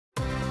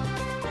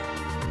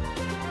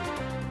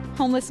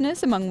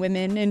homelessness among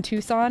women in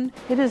Tucson.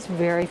 It is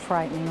very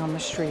frightening on the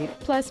street.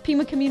 Plus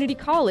Pima Community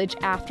College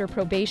after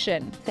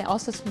probation. All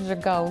systems are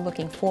go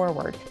looking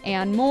forward.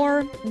 And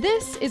more.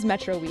 This is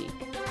Metro Week.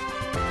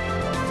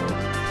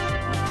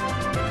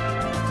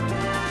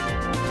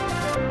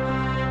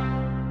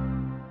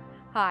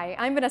 Hi,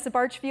 I'm Vanessa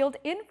Barchfield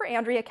in for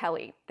Andrea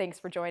Kelly. Thanks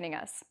for joining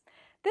us.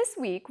 This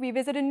week, we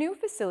visit a new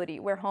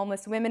facility where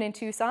homeless women in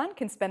Tucson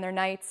can spend their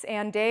nights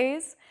and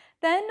days,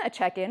 then a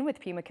check-in with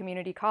Pima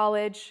Community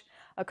College,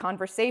 a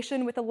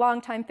conversation with a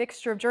longtime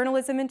fixture of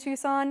journalism in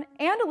Tucson,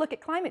 and a look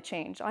at climate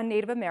change on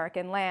Native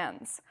American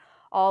lands.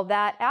 All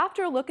that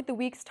after a look at the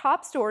week's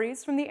top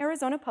stories from the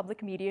Arizona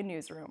Public Media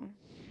Newsroom.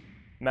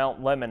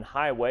 Mount Lemmon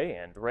Highway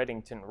and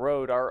Reddington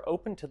Road are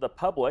open to the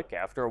public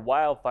after a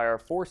wildfire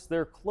forced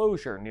their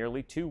closure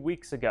nearly 2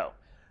 weeks ago.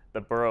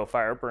 The borough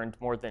fire burned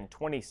more than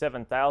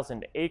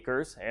 27,000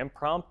 acres and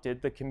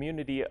prompted the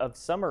community of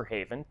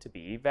Summerhaven to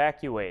be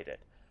evacuated.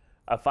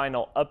 A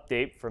final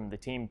update from the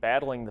team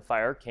battling the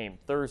fire came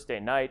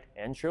Thursday night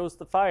and shows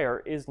the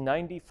fire is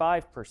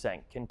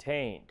 95%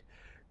 contained.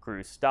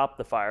 Crews stopped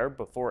the fire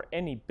before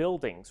any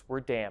buildings were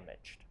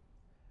damaged.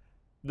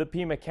 The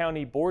Pima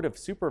County Board of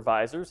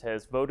Supervisors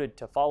has voted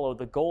to follow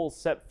the goals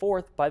set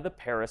forth by the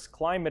Paris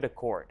Climate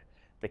Accord.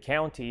 The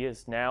county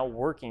is now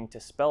working to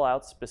spell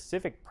out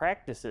specific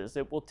practices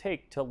it will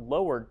take to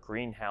lower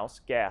greenhouse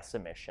gas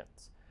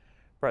emissions.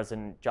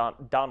 President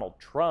Donald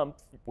Trump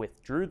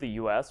withdrew the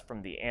U.S.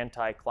 from the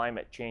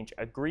anti-climate change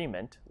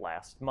agreement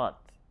last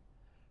month.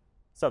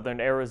 Southern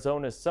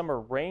Arizona's summer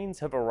rains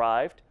have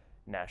arrived.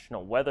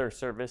 National Weather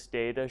Service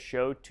data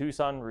show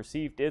Tucson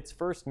received its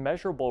first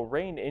measurable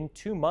rain in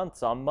 2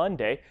 months on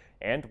Monday,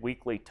 and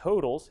weekly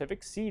totals have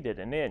exceeded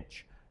an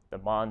inch. The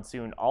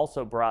monsoon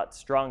also brought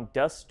strong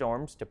dust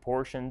storms to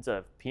portions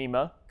of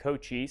Pima,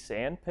 Cochise,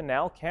 and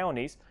Pinal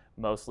counties,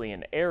 mostly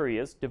in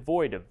areas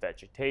devoid of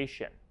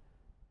vegetation.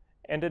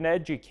 And an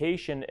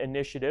education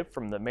initiative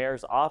from the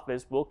mayor's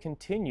office will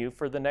continue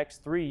for the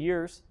next 3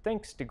 years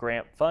thanks to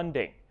grant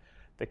funding.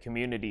 The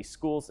Community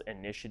Schools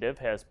Initiative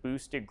has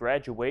boosted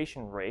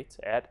graduation rates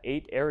at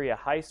 8 area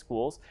high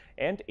schools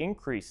and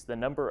increased the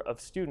number of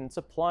students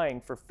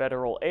applying for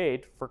federal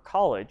aid for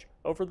college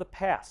over the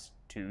past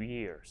 2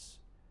 years.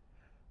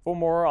 For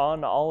more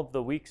on all of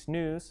the week's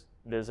news,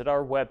 visit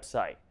our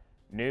website,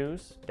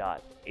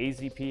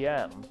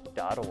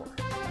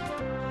 news.azpm.org.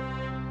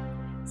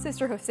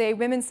 Sister Jose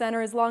Women's Center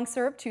has long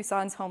served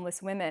Tucson's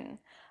homeless women.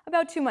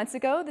 About 2 months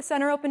ago, the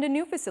center opened a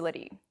new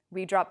facility.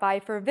 We dropped by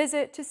for a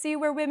visit to see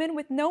where women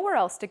with nowhere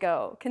else to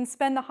go can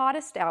spend the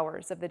hottest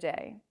hours of the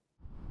day.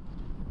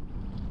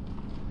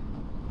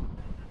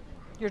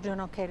 You're doing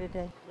okay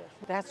today? Yes.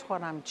 That's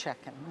what I'm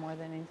checking more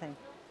than anything.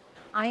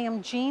 I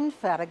am Jean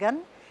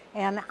Fedigan,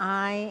 and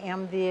I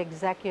am the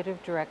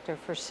Executive Director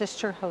for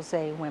Sister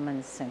Jose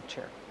Women's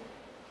Center.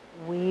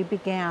 We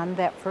began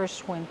that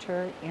first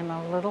winter in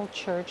a little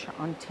church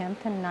on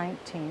 10th and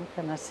 19th,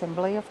 an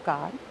Assembly of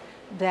God.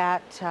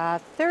 That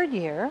third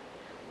year,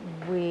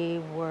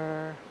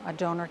 a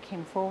donor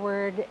came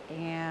forward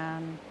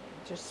and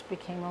just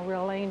became a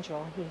real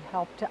angel. He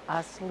helped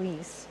us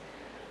lease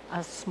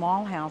a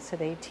small house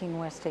at 18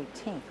 West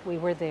 18th. We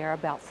were there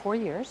about 4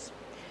 years,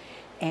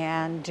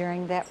 and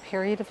during that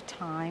period of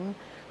time,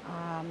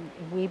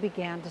 we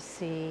began to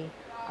see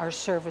our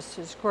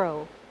services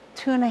grow.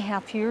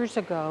 2.5 years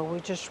ago, we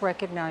just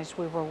recognized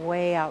we were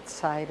way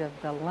outside of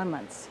the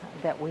limits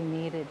that we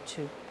needed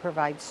to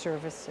provide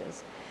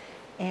services.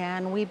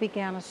 And we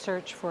began a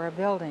search for a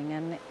building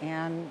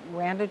and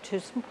ran into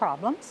some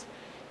problems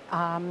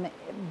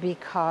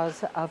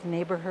because of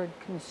neighborhood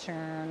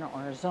concern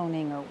or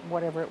zoning or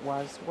whatever it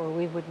was, where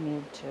we would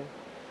need to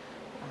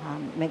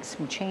make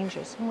some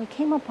changes. And we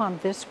came upon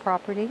this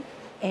property,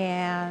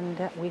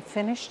 and we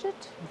finished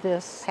it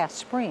this past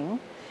spring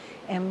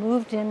and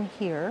moved in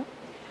here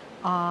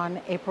on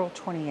April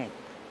 28th.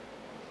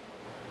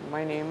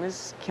 My name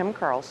is Kim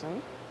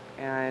Carlson,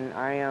 and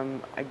I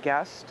am a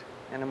guest,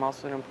 and I'm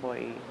also an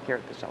employee here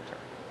at the shelter.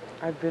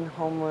 I've been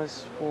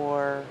homeless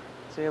for,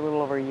 say, a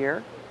little over a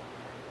year,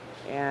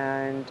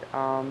 and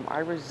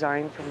I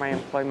resigned from my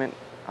employment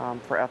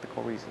for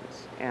ethical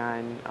reasons,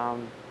 and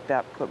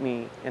that put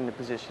me in the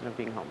position of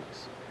being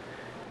homeless.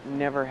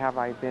 Never have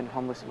I been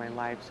homeless in my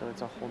life, so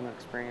it's a whole new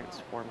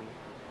experience for me.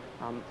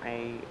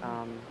 I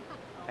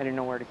didn't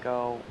know where to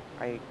go.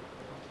 I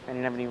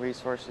didn't have any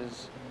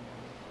resources.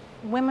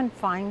 Women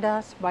find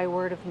us by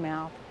word of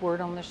mouth,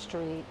 word on the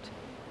street.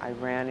 I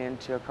ran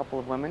into a couple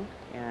of women,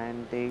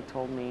 and they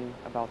told me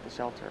about the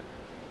shelter.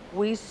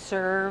 We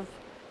serve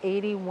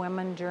 80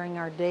 women during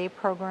our day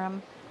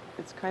program.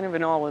 It's kind of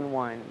an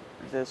all-in-one,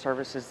 the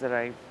services that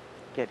I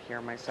get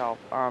here myself.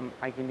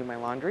 I can do my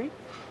laundry,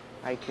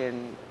 I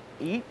can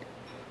eat,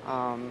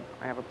 I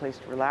have a place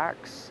to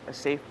relax, a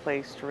safe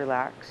place to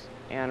relax,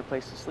 and a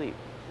place to sleep.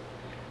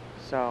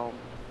 So,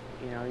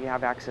 you know, you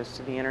have access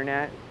to the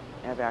internet,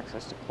 you have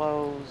access to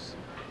clothes.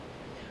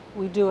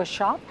 We do a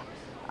shop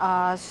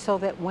so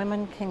that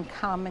women can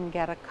come and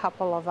get a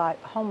couple of,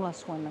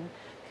 homeless women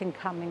can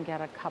come and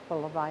get a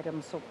couple of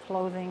items of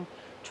clothing,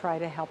 try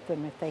to help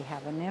them if they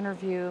have an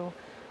interview.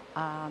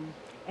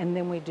 And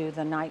then we do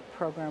the night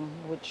program,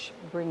 which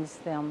brings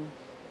them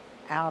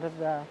out of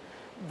the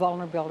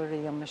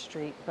vulnerability on the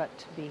street, but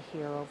to be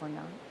here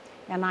overnight.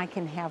 And I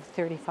can have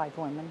 35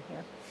 women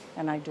here,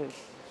 and I do.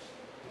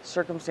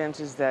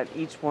 Circumstances that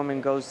each woman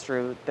goes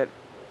through that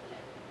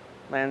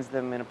lands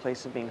them in a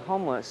place of being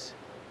homeless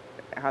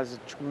has a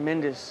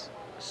tremendous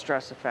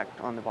stress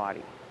effect on the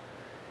body.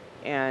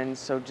 And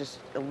so just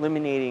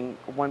eliminating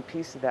one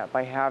piece of that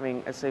by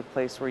having a safe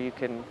place where you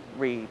can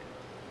read,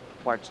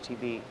 watch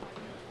TV,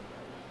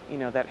 you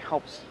know, that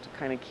helps to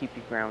kind of keep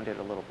you grounded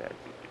a little bit,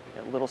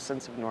 a little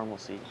sense of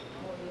normalcy.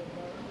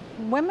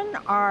 Women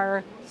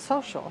are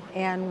social,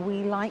 and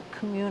we like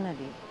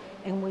community,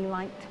 and we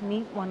like to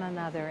meet one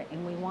another,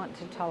 and we want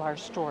to tell our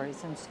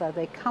stories. And so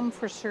they come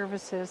for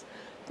services.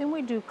 Then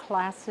we do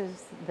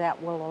classes that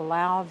will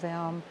allow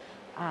them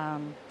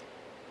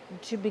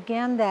to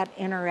begin that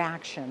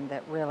interaction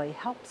that really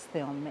helps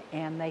them,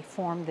 and they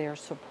form their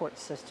support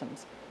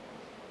systems.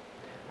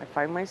 I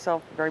find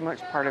myself very much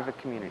part of a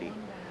community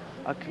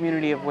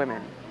of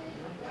women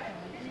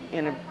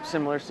in a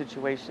similar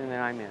situation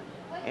that I'm in.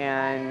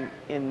 And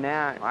in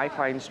that, I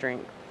find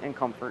strength and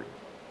comfort.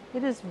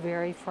 It is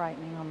very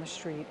frightening on the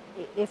street.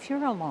 If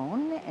you're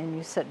alone and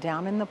you sit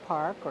down in the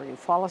park, or you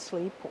fall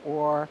asleep,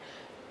 or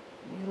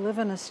you live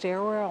in a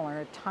stairwell or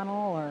a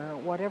tunnel or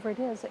whatever it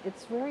is,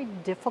 it's very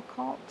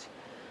difficult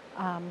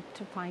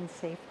to find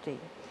safety.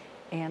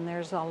 And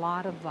there's a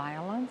lot of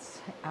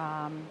violence,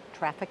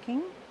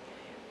 trafficking,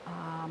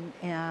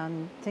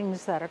 and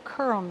things that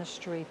occur on the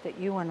street that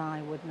you and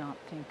I would not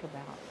think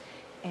about.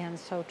 And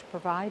so to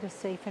provide a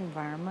safe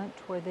environment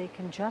where they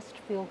can just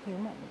feel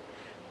human,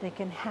 they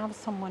can have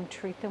someone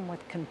treat them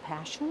with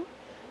compassion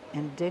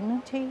and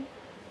dignity,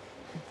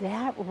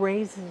 that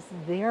raises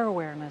their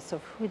awareness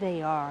of who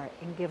they are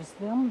and gives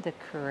them the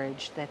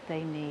courage that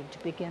they need to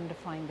begin to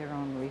find their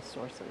own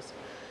resources.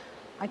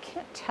 I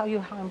can't tell you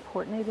how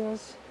important it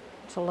is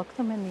to look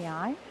them in the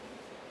eye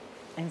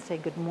and say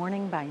good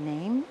morning by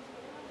name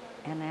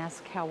and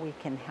ask how we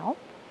can help,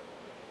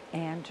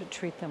 and to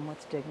treat them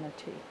with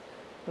dignity.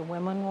 The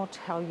women will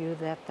tell you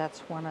that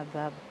that's one of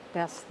the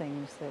best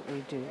things that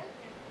we do.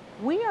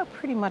 We are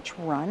pretty much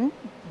run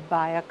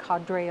by a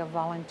cadre of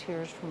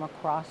volunteers from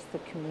across the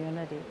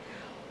community.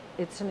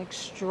 It's an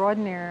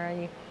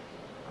extraordinary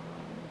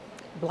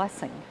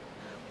blessing.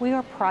 We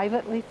are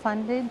privately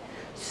funded,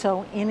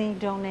 so any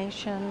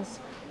donations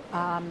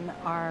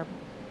are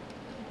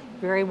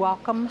very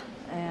welcome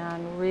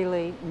and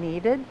really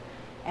needed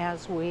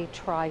as we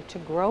try to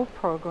grow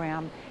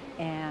program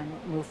and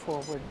move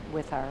forward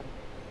with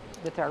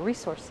our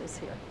resources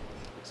here.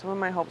 Some of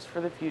my hopes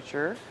for the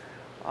future,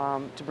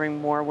 to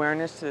bring more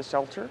awareness to the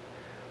shelter.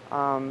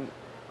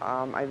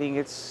 I think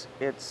it's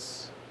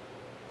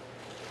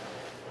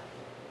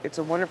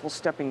a wonderful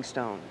stepping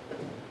stone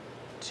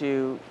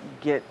to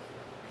get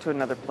to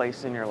another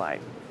place in your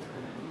life.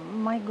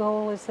 My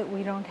goal is that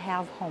we don't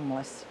have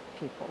homeless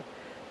people.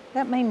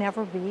 That may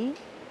never be,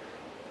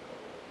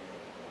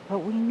 but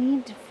we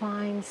need to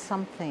find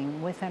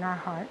something within our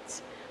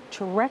hearts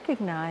to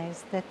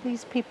recognize that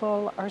these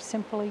people are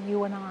simply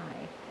you and I,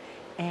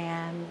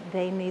 and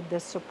they need the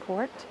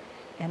support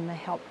and the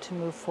help to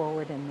move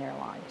forward in their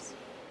lives.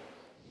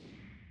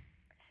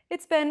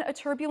 It's been a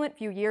turbulent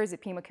few years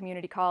at Pima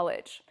Community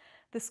College.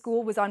 The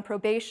school was on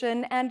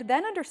probation and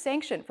then under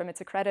sanction from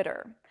its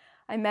accreditor.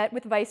 I met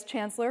with Vice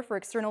Chancellor for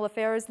External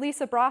Affairs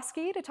Lisa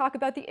Brosky to talk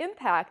about the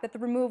impact that the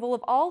removal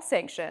of all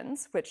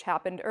sanctions, which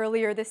happened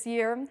earlier this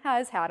year,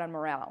 has had on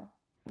morale.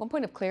 One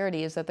point of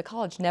clarity is that the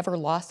college never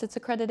lost its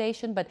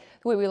accreditation, but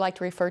the way we like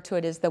to refer to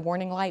it is the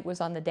warning light was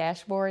on the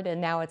dashboard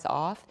and now it's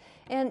off.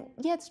 And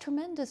yeah, it's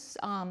tremendous,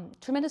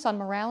 tremendous on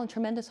morale and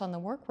tremendous on the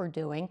work we're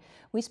doing.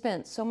 We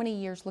spent so many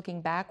years looking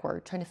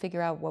backward, trying to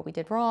figure out what we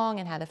did wrong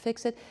and how to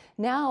fix it.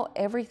 Now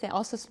everything,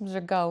 all systems are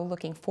go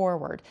looking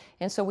forward.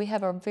 And so we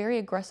have a very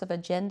aggressive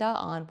agenda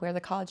on where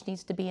the college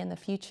needs to be in the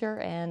future,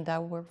 and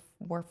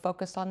we're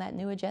focused on that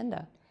new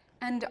agenda.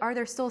 And are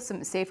there still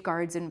some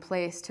safeguards in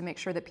place to make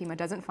sure that Pima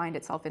doesn't find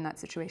itself in that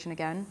situation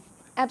again?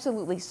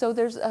 Absolutely. So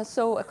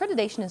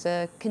accreditation is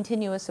a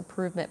continuous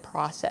improvement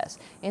process,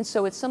 and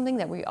so it's something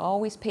that we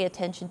always pay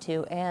attention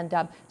to.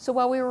 And so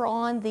while we were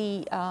on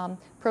the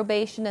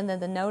probation and then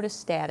the notice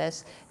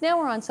status, now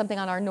we're on something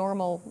on our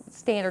normal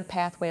standard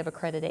pathway of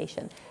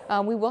accreditation.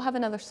 We will have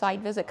another site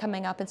visit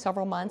coming up in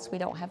several months. We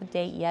don't have a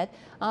date yet,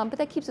 but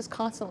that keeps us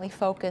constantly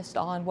focused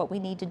on what we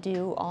need to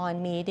do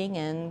on meeting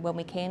and when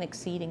we can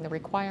exceeding the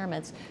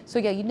requirements. So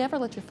yeah, you never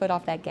let your foot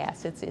off that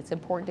gas. It's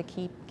important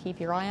to keep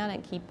your eye on it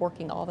and keep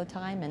working all the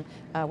time,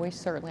 and we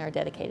certainly are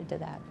dedicated to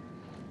that.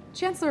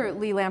 Chancellor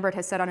Lee Lambert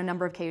has said on a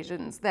number of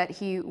occasions that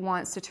he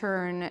wants to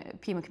turn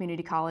Pima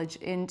Community College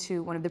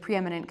into one of the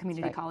preeminent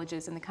community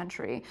colleges in the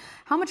country.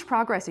 How much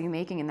progress are you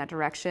making in that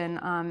direction,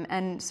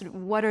 and sort of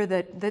what are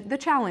the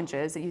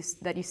challenges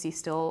that you see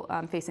still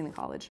facing the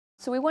college?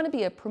 So we want to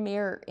be a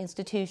premier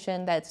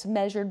institution that's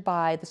measured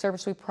by the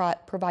service we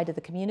provide to the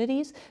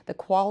communities, the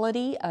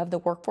quality of the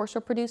workforce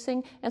we're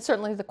producing, and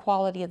certainly the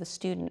quality of the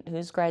student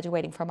who's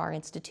graduating from our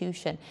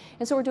institution.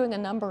 And so we're doing a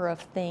number of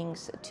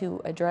things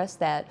to address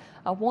that.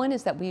 One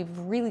is that we've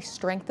really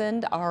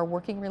strengthened our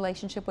working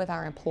relationship with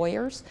our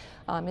employers.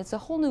 It's a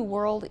whole new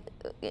world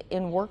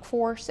in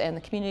workforce, and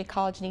the community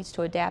college needs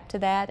to adapt to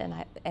that.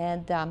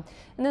 And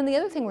then the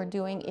other thing we're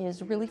doing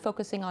is really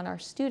focusing on our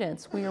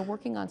students. We are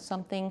working on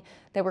something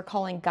that we're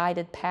calling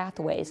guided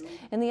pathways.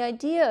 And the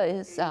idea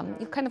is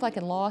kind of like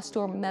in law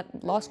school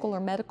or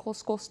medical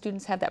school,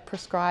 students have that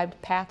prescribed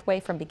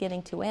pathway from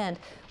beginning to end.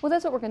 Well,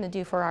 that's what we're going to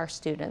do for our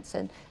students.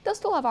 And they'll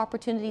still have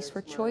opportunities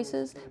for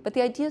choices, but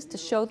the idea is to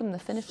show them the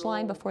finish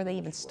line before they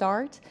even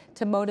start,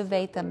 to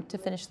motivate them to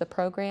finish the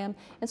program.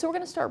 And so we're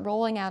going to start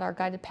rolling out our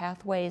guided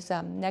pathways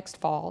next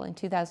fall in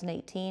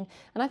 2018.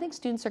 And I think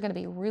students are going to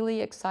be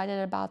really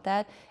excited about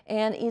that.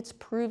 And it's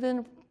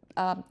proven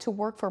to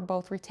work for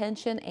both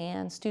retention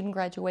and student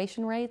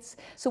graduation rates.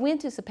 So we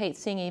anticipate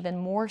seeing even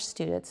more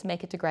students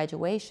make it to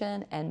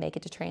graduation and make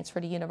it to transfer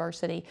to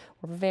university.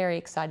 We're very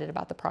excited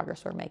about the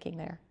progress we're making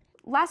there.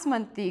 Last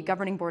month, the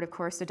governing board, of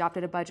course,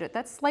 adopted a budget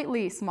that's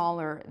slightly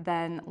smaller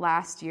than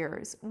last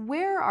year's.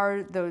 Where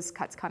are those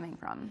cuts coming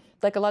from?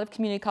 Like a lot of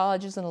community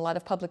colleges and a lot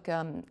of public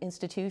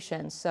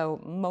institutions, so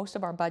most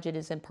of our budget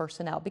is in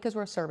personnel because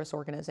we're a service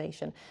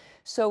organization.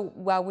 So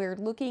while we're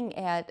looking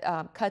at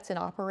cuts in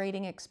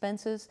operating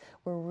expenses,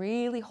 we're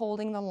really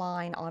holding the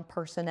line on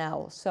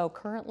personnel. So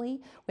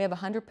currently, we have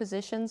 100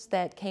 positions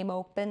that came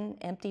open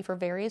empty for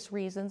various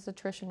reasons,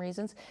 attrition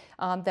reasons,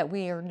 that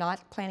we are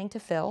not planning to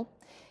fill.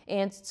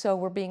 And so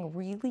we're being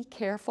really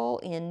careful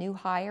in new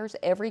hires.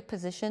 Every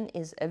position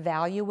is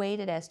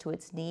evaluated as to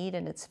its need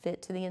and its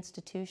fit to the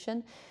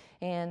institution.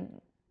 And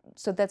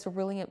so that's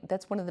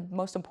one of the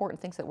most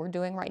important things that we're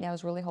doing right now,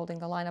 is really holding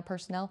the line of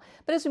personnel.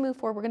 But as we move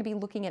forward, we're going to be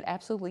looking at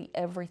absolutely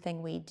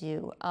everything we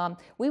do.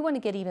 We want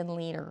to get even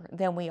leaner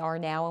than we are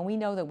now, and we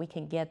know that we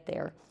can get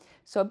there.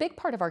 So a big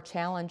part of our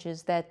challenge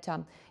is that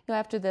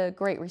after the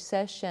Great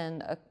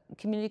Recession,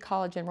 community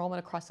college enrollment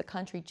across the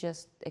country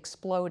just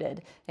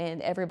exploded,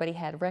 and everybody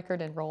had record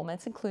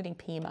enrollments, including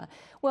Pima.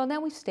 Well, now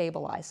we've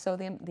stabilized, so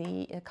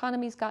the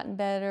economy's gotten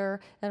better,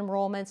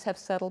 enrollments have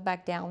settled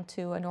back down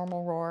to a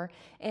normal roar,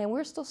 and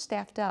we're still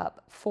staffed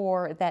up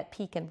for that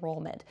peak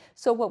enrollment.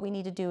 So what we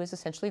need to do is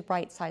essentially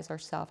right-size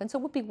ourselves, and so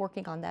we'll be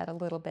working on that a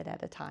little bit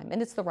at a time, and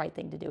it's the right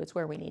thing to do. It's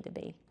where we need to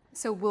be.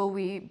 So will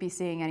we be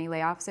seeing any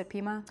layoffs at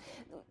Pima?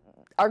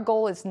 Our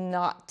goal is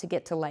not to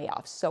get to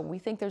layoffs, so we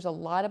think there's a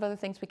lot of other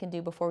things we can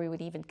do before we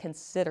would even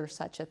consider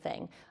such a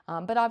thing.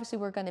 But obviously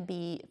we're going to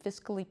be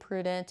fiscally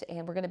prudent,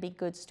 and we're going to be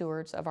good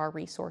stewards of our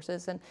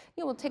resources, and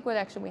we'll take what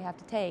action we have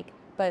to take.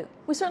 But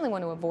we certainly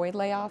want to avoid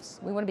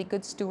layoffs. We want to be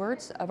good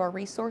stewards of our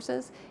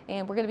resources,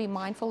 and we're going to be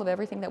mindful of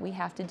everything that we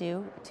have to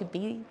do to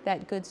be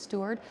that good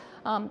steward.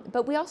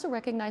 But we also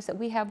recognize that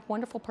we have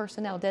wonderful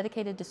personnel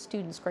dedicated to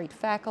students, great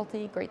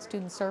faculty, great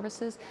student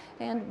services,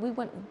 and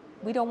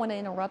we don't want to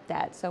interrupt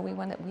that. So we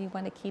want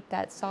to keep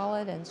that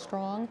solid and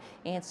strong,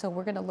 and so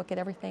we're going to look at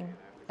everything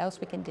else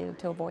we can do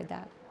to avoid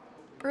that.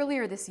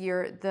 Earlier this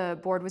year, the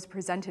board was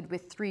presented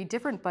with 3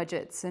 different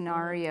budget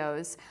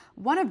scenarios.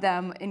 One of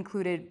them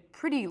included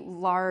pretty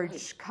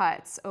large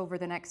cuts over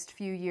the next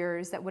few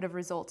years that would have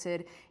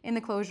resulted in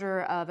the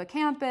closure of a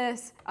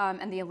campus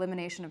and the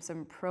elimination of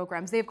some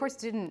programs. They, of course,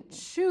 didn't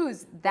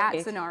choose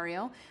that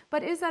scenario,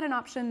 but is that an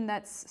option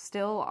that's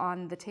still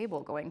on the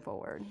table going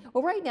forward?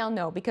 Well, right now,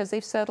 no, because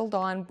they've settled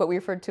on what we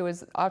referred to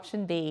as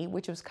option B,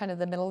 which was kind of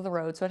the middle of the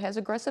road. So it has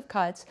aggressive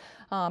cuts,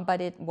 but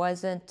it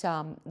wasn't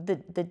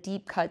the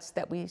deep cuts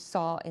that we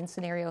saw in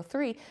scenario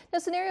 3. Now,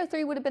 scenario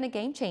 3 would have been a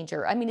game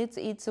changer. I mean,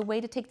 it's a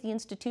way to take the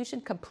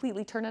institution,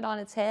 completely turn it on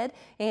its head,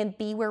 and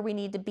be where we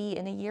need to be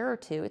in a year or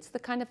two. It's the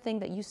kind of thing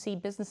that you see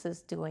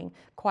businesses doing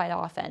quite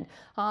often.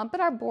 But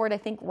our board, I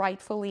think,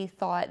 rightfully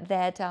thought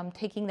that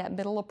taking that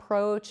middle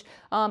approach,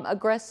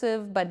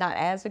 aggressive but not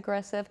as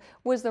aggressive,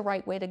 was the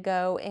right way to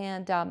go,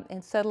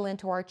 and settle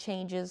into our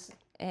changes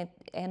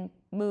and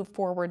move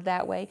forward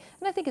that way.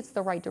 And I think it's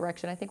the right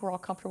direction. I think we're all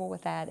comfortable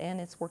with that,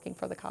 and it's working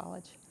for the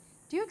college.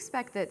 Do you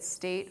expect that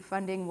state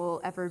funding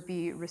will ever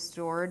be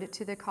restored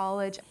to the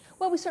college?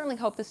 Well, we certainly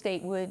hope the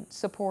state would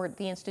support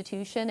the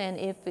institution, and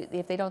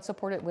if they don't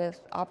support it with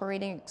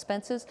operating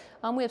expenses,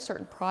 we have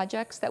certain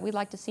projects that we'd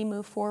like to see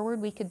move forward.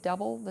 We could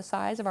double the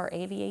size of our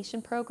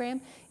aviation program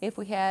if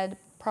we had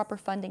proper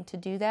funding to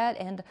do that,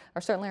 and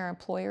certainly our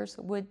employers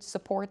would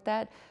support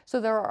that. So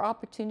there are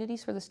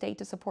opportunities for the state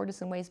to support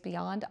us in ways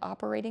beyond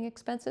operating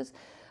expenses.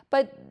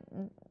 But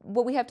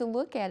what we have to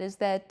look at is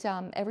that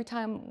every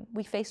time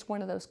we faced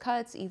one of those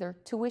cuts, either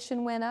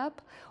tuition went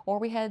up or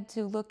we had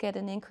to look at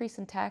an increase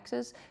in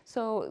taxes.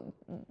 So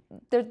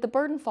the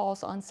burden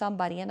falls on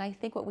somebody, and I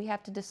think what we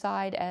have to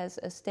decide as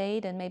a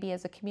state and maybe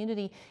as a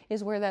community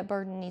is where that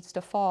burden needs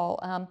to fall.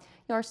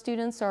 Our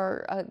students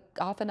are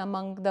often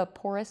among the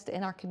poorest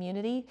in our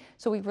community,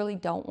 so we really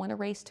don't want to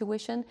raise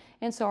tuition,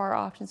 and so our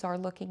options are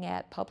looking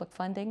at public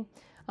funding.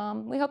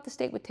 we hope the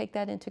state would take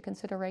that into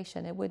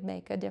consideration. It would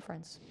make a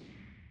difference.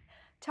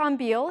 Tom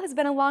Beal has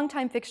been a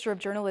longtime fixture of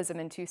journalism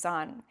in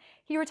Tucson.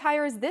 He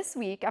retires this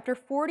week after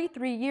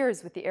 43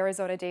 years with the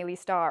Arizona Daily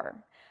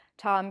Star.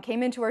 Tom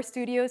came into our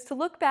studios to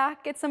look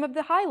back at some of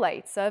the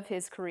highlights of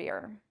his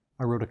career.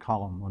 I wrote a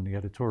column on the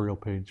editorial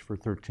page for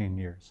 13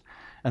 years.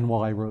 And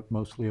while I wrote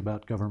mostly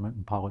about government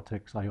and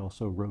politics, I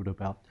also wrote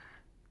about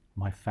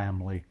my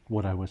family,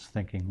 what I was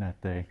thinking that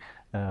day.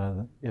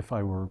 If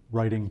I were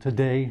writing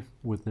today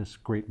with this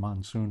great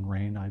monsoon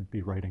rain, I'd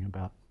be writing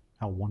about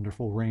how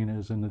wonderful rain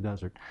is in the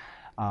desert.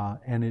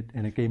 And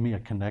it gave me a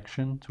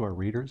connection to our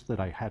readers that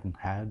I hadn't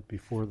had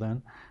before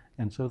then.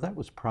 And so that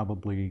was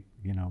probably,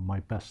 my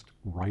best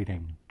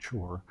writing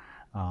chore.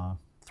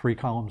 3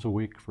 columns a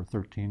week for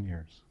 13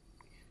 years.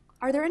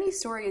 Are there any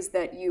stories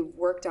that you've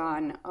worked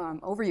on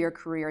over your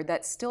career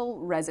that still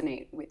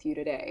resonate with you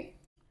today?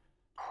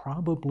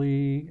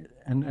 Probably,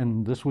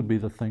 and this would be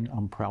the thing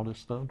I'm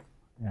proudest of,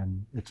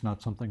 and it's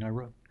not something I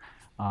wrote.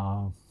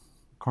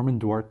 Carmen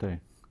Duarte,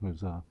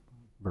 who's a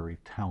very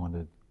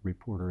talented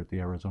reporter at the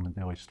Arizona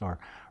Daily Star,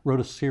 wrote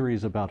a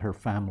series about her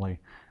family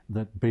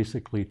that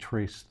basically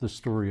traced the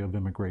story of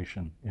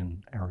immigration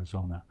in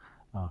Arizona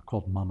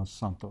called Mama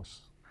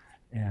Santos.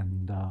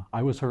 And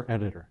I was her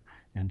editor.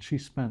 And she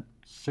spent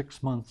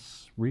 6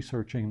 months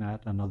researching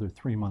that, another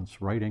 3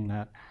 months writing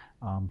that.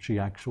 She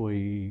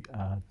actually,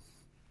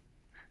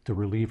 to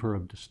relieve her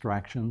of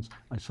distractions,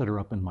 I set her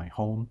up in my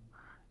home,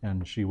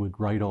 and she would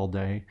write all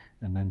day,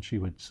 and then she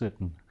would sit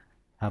and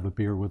have a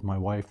beer with my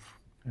wife.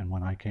 And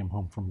when I came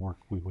home from work,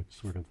 we would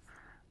sort of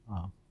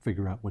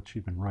figure out what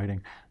she'd been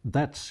writing.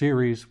 That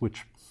series,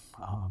 which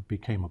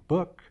became a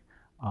book,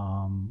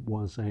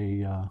 was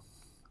an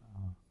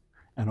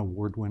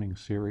award-winning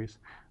series.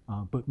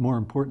 But more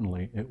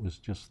importantly, it was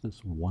just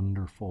this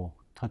wonderful,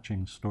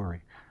 touching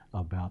story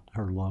about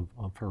her love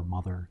of her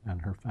mother and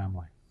her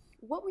family.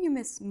 What will you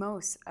miss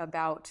most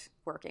about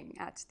working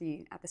at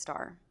the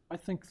Star? I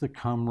think the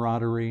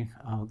camaraderie,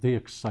 the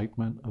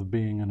excitement of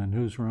being in a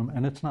newsroom,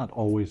 and it's not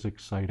always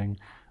exciting,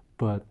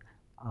 but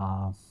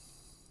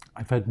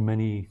I've had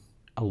many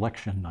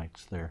election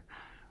nights there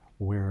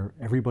where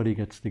everybody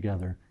gets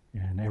together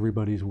and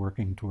everybody's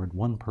working toward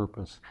one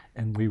purpose,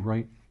 and we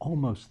write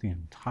almost the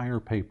entire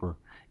paper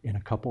in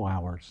a couple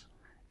hours,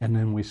 and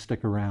then we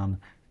stick around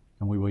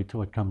and we wait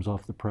till it comes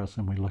off the press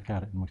and we look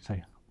at it and we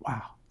say,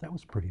 wow, that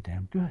was pretty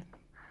damn good.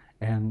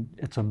 And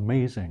it's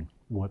amazing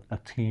what a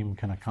team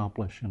can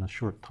accomplish in a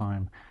short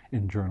time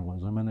in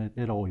journalism, and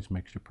it always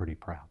makes you pretty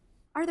proud.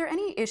 Are there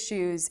any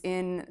issues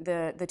in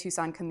the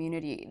Tucson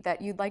community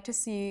that you'd like to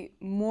see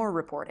more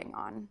reporting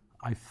on?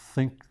 I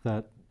think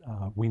that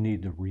we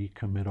need to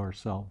recommit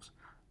ourselves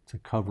to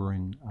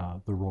covering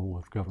the role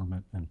of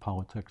government and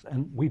politics.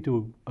 And we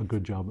do a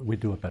good job, we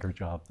do a better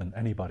job than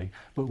anybody,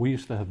 but we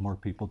used to have more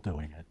people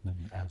doing it.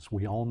 And as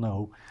we all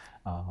know,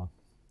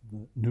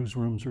 the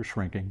newsrooms are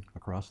shrinking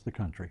across the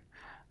country.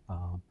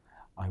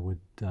 I would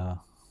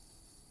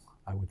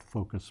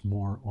focus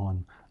more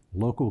on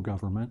local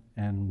government,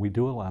 and we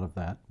do a lot of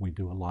that. We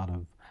do a lot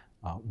of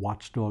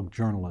watchdog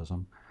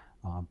journalism.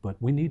 But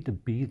we need to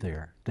be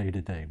there day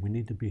to day. We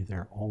need to be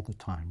there all the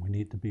time. We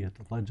need to be at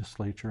the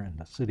legislature and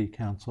the city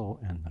council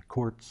and the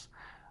courts,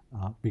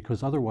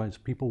 because otherwise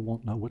people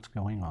won't know what's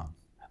going on.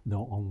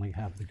 They'll only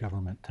have the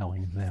government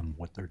telling them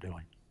what they're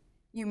doing.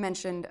 You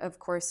mentioned, of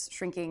course,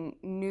 shrinking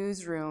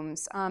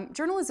newsrooms.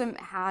 Journalism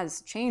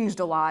has changed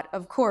a lot,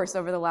 of course,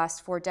 over the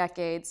last 4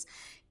 decades.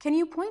 Can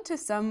you point to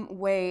some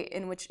way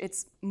in which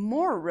it's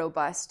more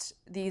robust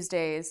these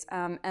days,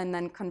 and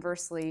then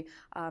conversely,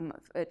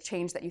 a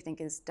change that you think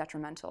is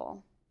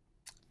detrimental?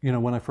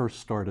 When I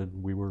first started,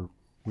 we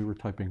were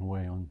typing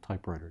away on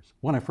typewriters.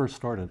 When I first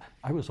started,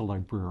 I was a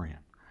librarian.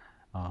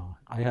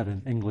 I had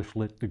an English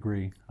Lit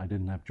degree. I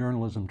didn't have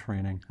journalism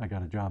training. I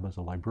got a job as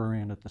a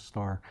librarian at the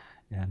Star,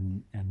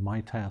 and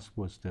my task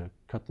was to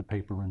cut the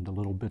paper into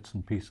little bits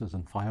and pieces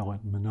and file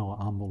it in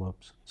manila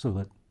envelopes so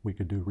that we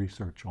could do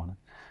research on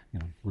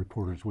it.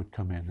 Reporters would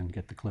come in and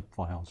get the clip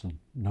files and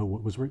know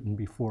what was written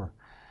before.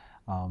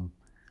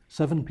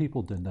 7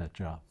 people did that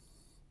job.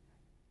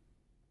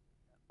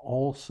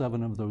 All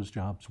 7 of those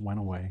jobs went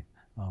away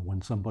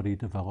when somebody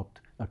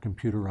developed a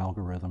computer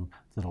algorithm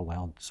that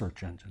allowed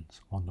search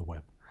engines on the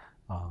web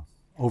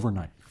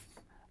overnight.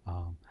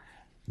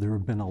 There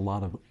have been a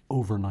lot of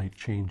overnight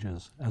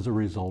changes as a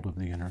result of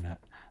the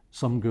internet,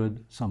 some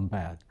good, some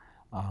bad.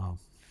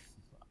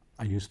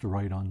 I used to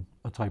write on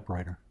a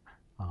typewriter.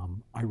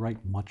 I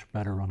write much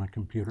better on a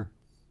computer.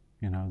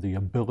 The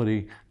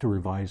ability to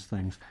revise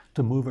things,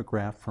 to move a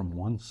graph from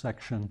one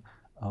section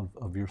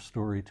of your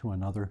story to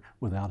another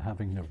without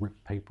having to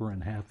rip paper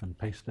in half and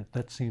paste it.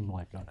 That seemed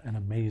like an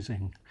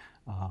amazing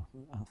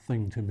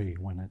thing to me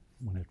when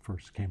it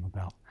first came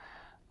about.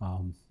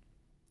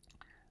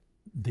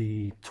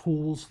 The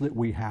tools that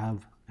we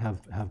have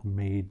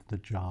made the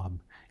job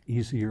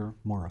easier,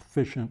 more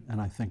efficient,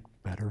 and I think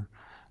better.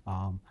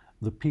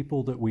 The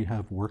people that we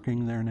have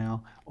working there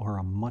now are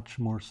a much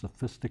more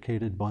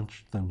sophisticated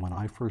bunch than when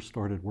I first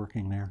started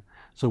working there.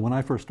 So when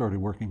I first started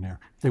working there,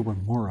 there were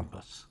more of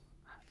us.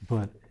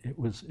 but it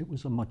was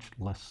a much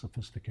less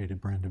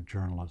sophisticated brand of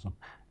journalism,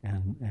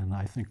 and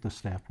I think the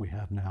staff we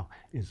have now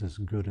is as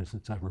good as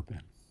it's ever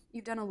been.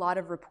 You've done a lot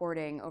of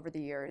reporting over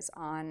the years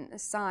on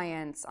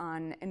science,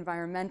 on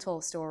environmental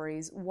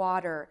stories,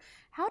 water.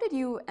 How did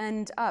you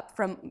end up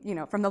from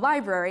the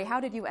library?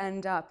 How did you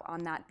end up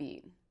on that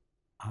beat?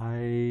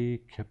 I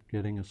kept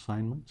getting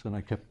assignments, and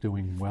I kept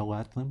doing well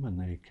at them, and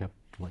they kept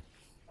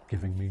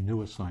giving me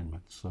new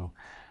assignments. So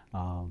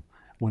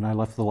when I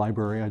left the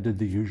library, I did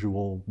the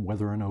usual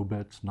weather and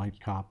obits, night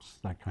cops,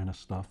 that kind of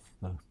stuff,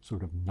 the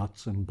sort of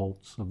nuts and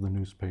bolts of the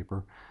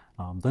newspaper.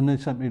 Then they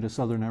sent me to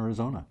Southern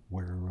Arizona,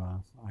 where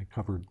I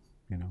covered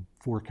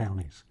 4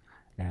 counties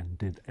and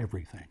did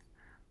everything.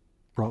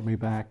 Brought me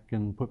back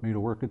and put me to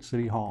work at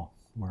City Hall,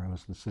 where I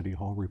was the City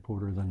Hall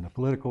reporter, then the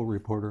political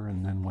reporter,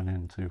 and then went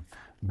into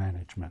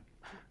management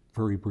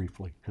very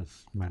briefly,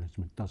 because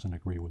management doesn't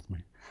agree with me.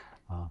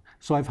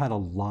 So I've had a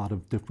lot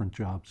of different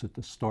jobs at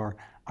the Star.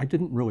 I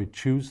didn't really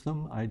choose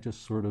them. I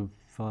just sort of,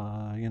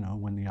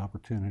 when the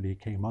opportunity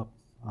came up,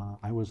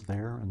 I was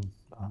there, and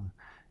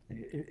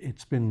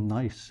it's been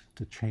nice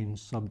to change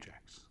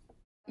subjects.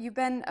 You've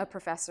been a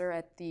professor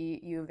at the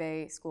U of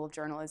A School of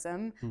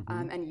Journalism,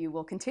 and you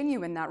will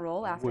continue in that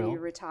role after you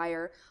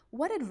retire.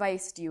 What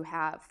advice do you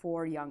have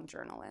for young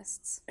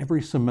journalists?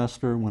 Every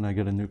semester when I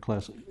get a new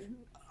class,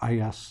 I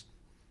ask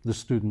the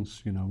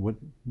students,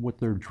 what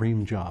their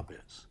dream job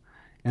is.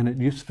 And it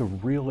used to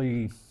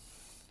really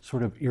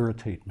sort of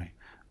irritate me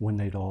when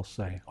they'd all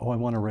say, oh, I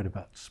want to write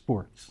about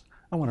sports.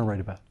 I want to write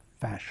about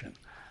fashion.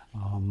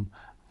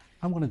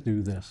 I want to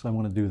do this, I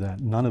want to do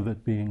that, none of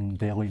it being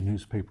daily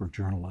newspaper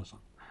journalism.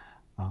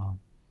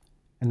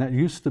 And that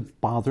used to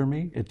bother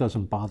me. It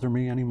doesn't bother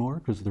me anymore,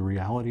 because the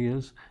reality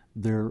is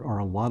there are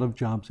a lot of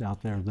jobs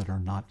out there that are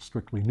not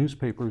strictly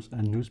newspapers,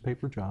 and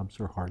newspaper jobs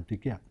are hard to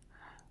get.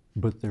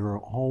 But there are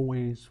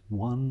always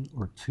 1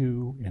 or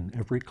 2 in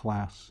every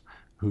class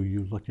who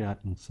you look at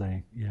and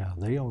say, yeah,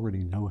 they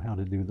already know how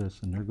to do this,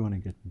 and they're going to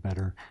get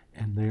better,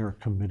 and they are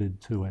committed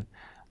to it.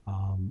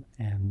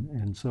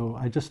 And so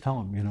I just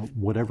tell them,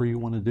 whatever you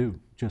want to do,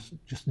 just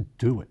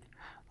do it.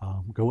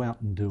 Go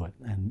out and do it,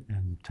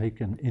 and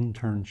take an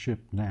internship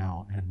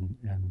now,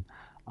 and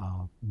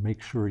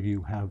make sure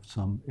you have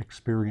some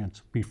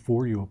experience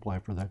before you apply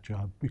for that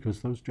job,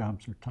 because those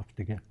jobs are tough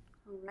to get.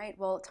 All right.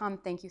 Well, Tom,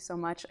 thank you so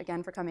much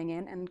again for coming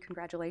in, and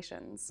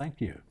congratulations. Thank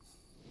you.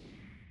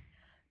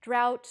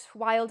 Drought,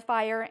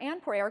 wildfire,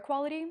 and poor air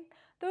quality,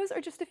 those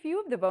are just a few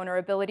of the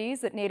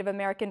vulnerabilities that Native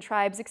American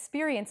tribes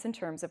experience in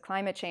terms of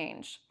climate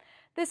change.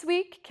 This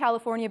week,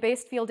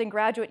 California-based Fielding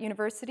Graduate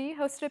University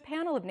hosted a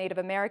panel of Native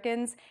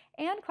Americans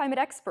and climate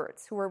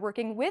experts who are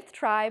working with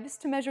tribes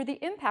to measure the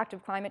impact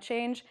of climate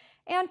change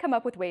and come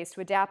up with ways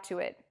to adapt to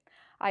it.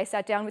 I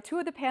sat down with 2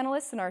 of the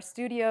panelists in our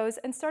studios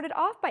and started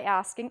off by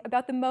asking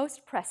about the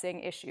most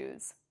pressing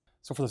issues.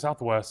 So for the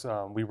Southwest,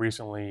 we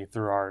recently,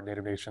 through our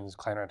Native Nations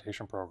Climate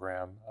Adaptation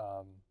Program,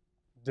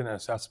 did an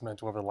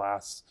assessment over the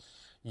last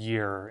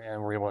year,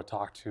 and we're able to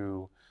talk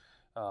to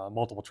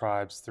multiple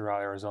tribes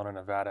throughout Arizona,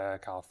 Nevada,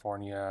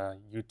 California,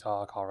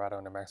 Utah, Colorado,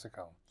 and New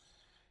Mexico.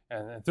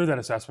 And through that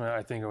assessment,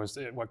 I think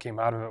what came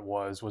out of it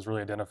was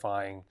really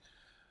identifying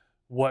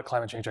what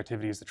climate change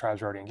activities the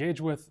tribes are already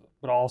engaged with,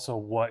 but also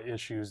what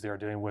issues they're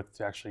dealing with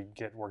to actually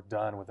get work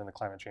done within the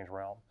climate change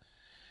realm.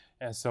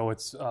 And so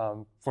it's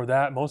for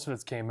that, most of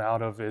it came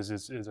out of is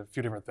a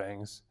few different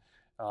things.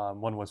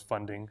 One was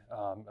funding,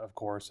 of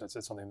course.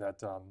 It's something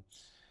that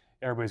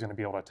everybody's going to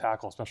be able to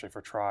tackle, especially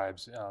for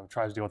tribes.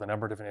 Tribes deal with a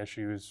number of different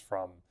issues,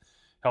 from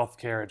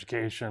healthcare,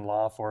 education,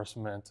 law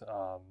enforcement,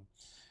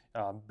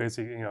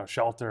 basic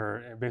shelter,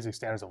 and basic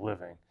standards of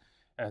living.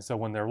 And so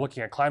when they're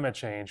looking at climate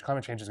change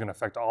is going to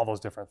affect all those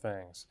different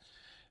things.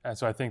 And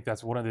so I think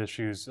that's one of the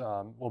issues,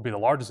 will be the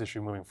largest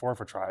issue moving forward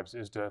for tribes,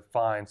 is to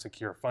find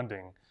secure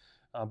funding,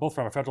 both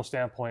from a federal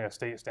standpoint, a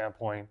state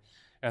standpoint,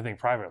 and I think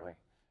privately,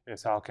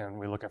 is how can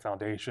we look at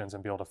foundations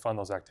and be able to fund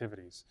those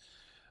activities.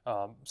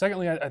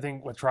 Secondly, I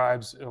think with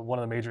tribes, one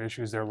of the major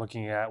issues they're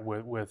looking at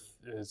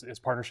is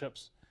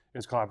partnerships,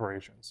 is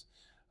collaborations.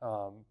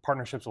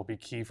 Partnerships will be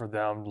key for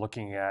them,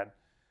 looking at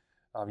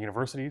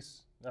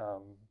universities,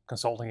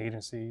 consulting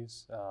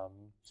agencies.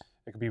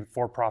 It could be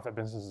for-profit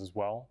businesses as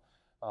well.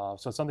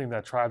 So it's something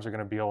that tribes are going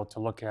to be able to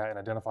look at and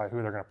identify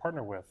who they're going to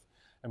partner with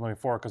and moving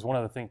forward, because one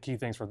of the key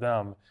things for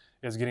them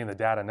is getting the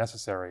data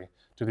necessary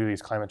to do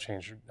these climate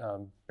change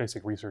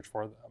basic research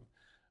for them.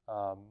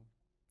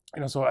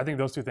 So I think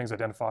those 2 things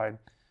identified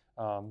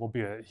will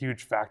be a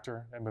huge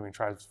factor in moving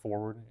tribes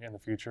forward in the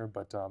future,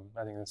 but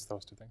I think it's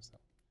those 2 things though.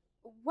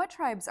 What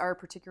tribes are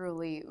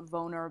particularly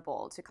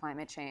vulnerable to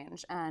climate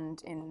change,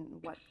 and in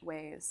what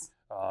ways?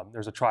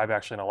 There's a tribe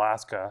actually in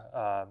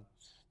Alaska,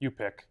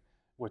 Yupik,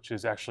 which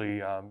is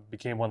actually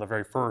became one of the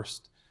very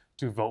first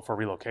to vote for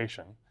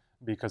relocation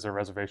because their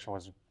reservation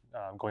was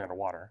going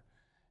underwater.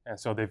 And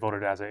so they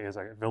voted as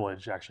a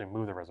village to actually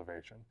move the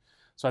reservation.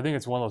 So I think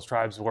it's one of those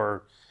tribes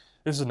where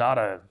this is not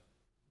a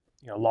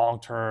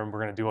long-term, we're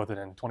going to deal with it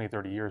in 20,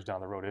 30 years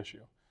down the road issue.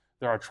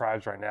 There are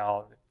tribes right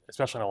now,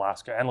 especially in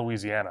Alaska and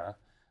Louisiana,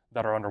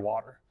 that are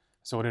underwater.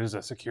 So it is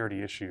a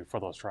security issue for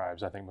those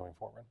tribes, I think, moving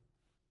forward.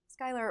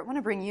 Schuyler, I want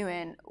to bring you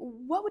in.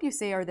 What would you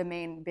say are the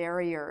main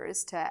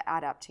barriers to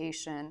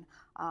adaptation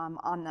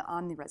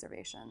on the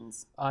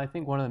reservations? I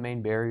think one of the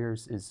main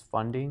barriers is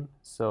funding,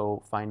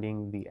 so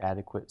finding the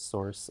adequate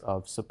source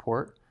of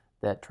support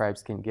that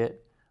tribes can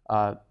get.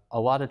 A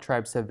lot of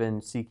tribes have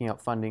been seeking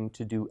out funding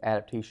to do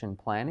adaptation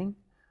planning,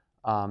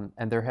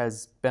 and there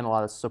has been a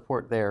lot of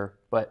support there,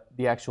 but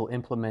the actual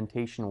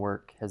implementation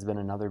work has been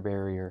another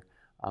barrier.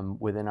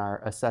 Within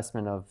our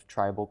assessment of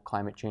tribal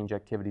climate change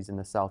activities in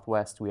the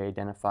Southwest, we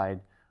identified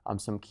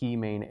some key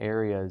main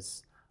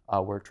areas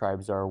where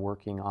tribes are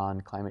working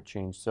on climate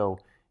change. So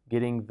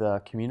getting the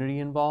community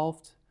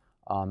involved,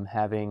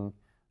 having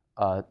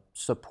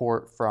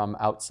support from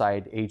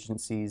outside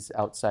agencies,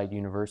 outside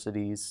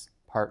universities,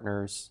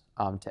 partners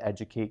to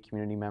educate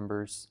community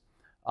members.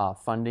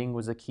 Funding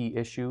was a key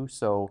issue.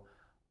 So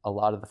a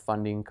lot of the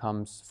funding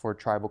comes for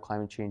tribal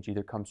climate change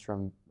either comes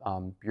from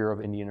Bureau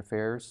of Indian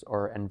Affairs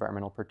or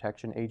Environmental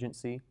Protection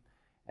Agency.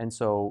 And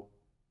so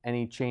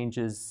any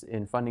changes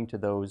in funding to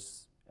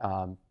those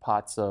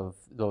pots of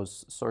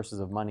those sources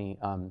of money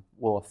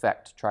will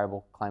affect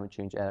tribal climate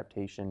change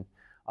adaptation.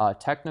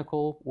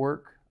 Technical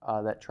work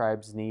that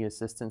tribes need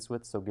assistance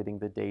with, so getting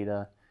the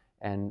data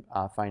and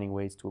finding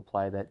ways to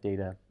apply that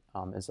data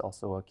is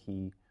also a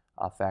key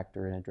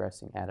factor in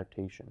addressing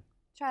adaptation.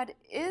 Chad,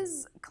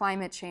 is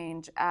climate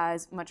change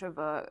as much of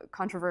a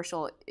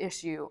controversial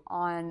issue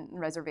on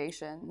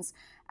reservations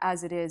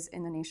as it is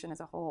in the nation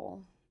as a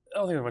whole? I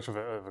don't think it's much of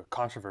a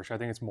controversy. I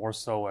think it's more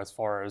so as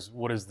far as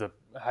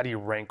how do you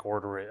rank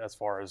order it as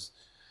far as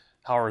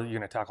how are you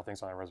going to tackle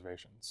things on a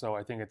reservation. So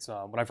I think it's,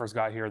 when I first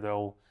got here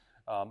though,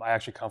 I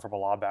actually come from a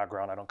law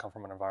background. I don't come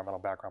from an environmental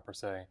background per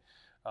se.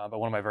 But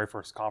one of my very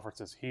first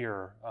conferences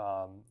here,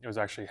 it was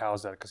actually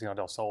housed at Casino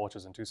del Sol, which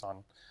is in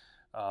Tucson.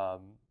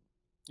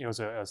 It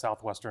was a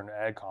Southwestern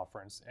Ag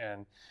conference,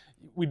 and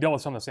we dealt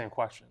with some of the same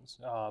questions.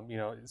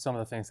 Some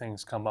of the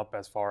things come up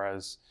as far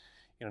as,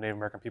 Native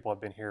American people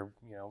have been here,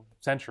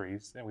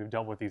 centuries, and we've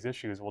dealt with these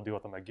issues. We'll deal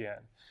with them again.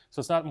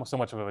 So it's not so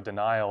much of a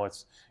denial.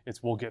 It's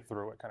we'll get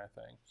through it kind of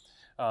thing.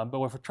 But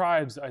with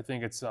tribes, I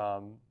think it's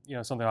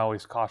something I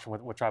always caution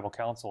with tribal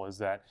council is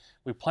that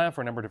we plan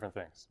for a number of different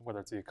things, whether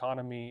it's the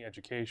economy,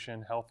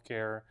 education,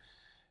 healthcare.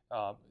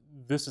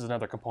 This is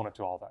another component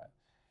to all that.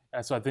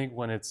 And so I think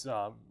when it's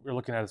we're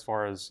looking at as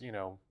far as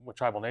with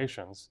tribal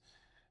nations,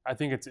 I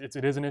think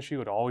it is an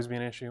issue. It'll always be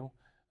an issue,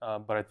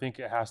 but I think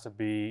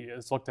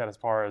it's looked at as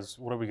far as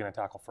what are we going to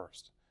tackle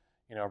first?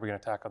 Are we going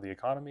to tackle the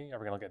economy? Are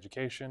we going to look at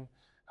education?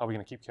 How are we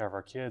going to keep care of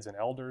our kids and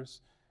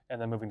elders? And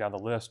then moving down the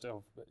list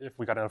of if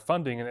we got enough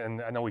funding, and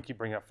I know we keep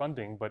bringing up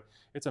funding, but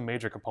it's a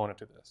major component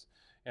to this,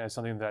 and it's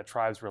something that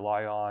tribes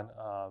rely on,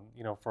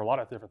 for a lot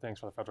of different things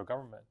for the federal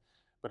government.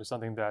 But it's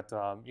something that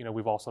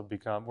we've also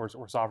become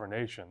we're sovereign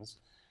nations.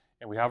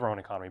 And we have our own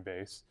economy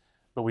base,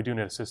 but we do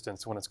need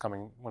assistance when it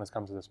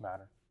comes to this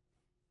matter.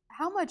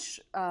 How much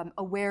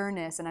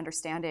awareness and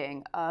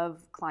understanding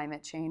of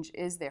climate change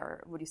is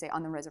there, would you say,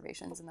 on the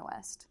reservations in the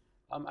West?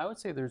 I would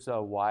say there's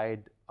a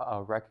wide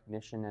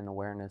recognition and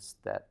awareness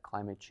that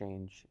climate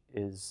change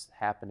is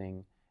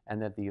happening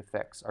and that the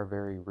effects are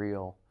very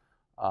real.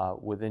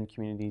 Within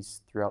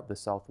communities throughout the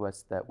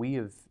Southwest that we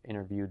have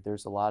interviewed,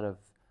 there's a lot of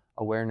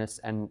awareness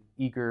and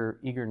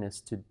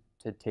eagerness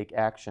to take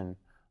action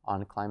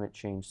on climate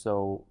change.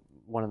 So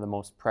one of the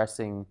most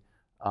pressing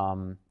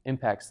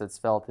impacts that's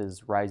felt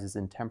is rises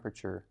in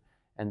temperature.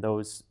 And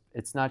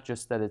it's not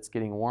just that it's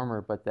getting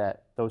warmer, but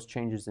that those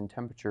changes in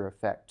temperature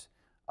affect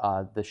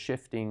the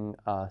shifting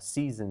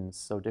seasons,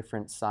 so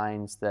different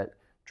signs that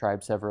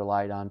tribes have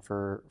relied on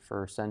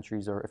for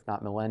centuries or if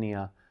not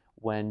millennia,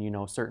 when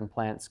certain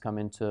plants come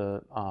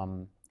into,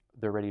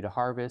 they're ready to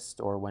harvest,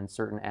 or when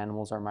certain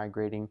animals are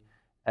migrating.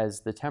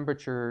 As the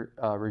temperature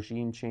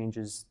regime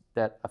changes,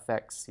 that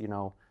affects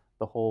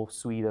the whole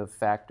suite of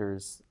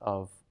factors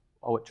of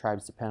what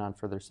tribes depend on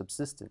for their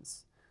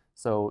subsistence.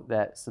 So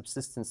that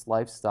subsistence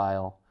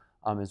lifestyle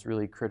is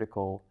really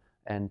critical,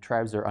 and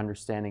tribes are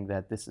understanding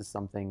that this is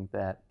something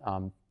that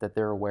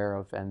they're aware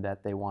of and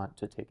that they want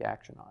to take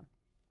action on.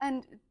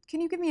 And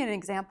can you give me an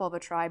example of a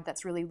tribe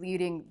that's really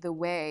leading the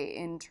way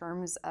in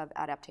terms of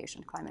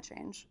adaptation to climate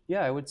change?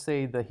 Yeah, I would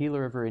say the Gila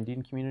River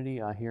Indian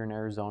community here in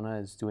Arizona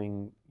is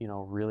doing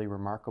really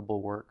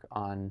remarkable work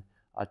on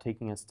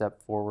taking a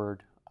step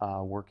forward,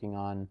 working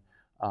on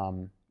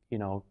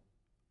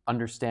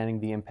understanding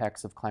the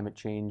impacts of climate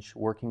change,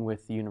 working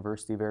with the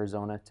University of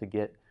Arizona to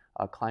get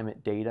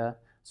climate data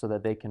so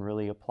that they can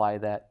really apply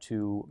that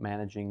to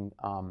managing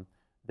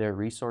their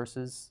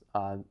resources,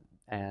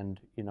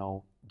 and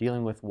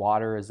dealing with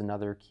water is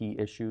another key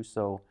issue.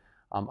 So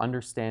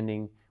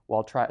understanding,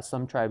 while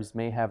some tribes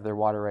may have their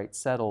water rights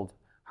settled,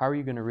 how are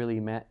you going to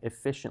really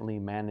efficiently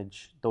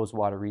manage those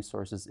water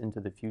resources into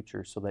the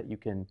future so that you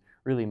can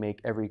really make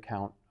every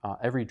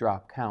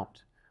drop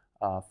count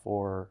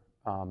for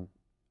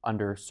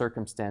under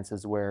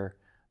circumstances where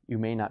you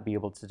may not be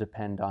able to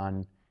depend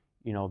on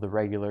the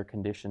regular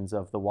conditions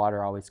of the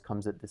water always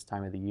comes at this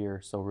time of the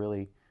year. So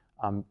really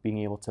being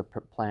able to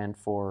plan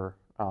for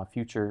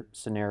future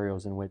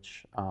scenarios in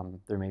which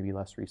there may be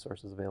less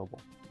resources available.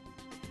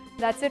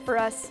 That's it for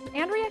us.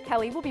 Andrea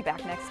Kelly will be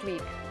back next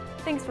week.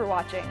 Thanks for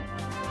watching.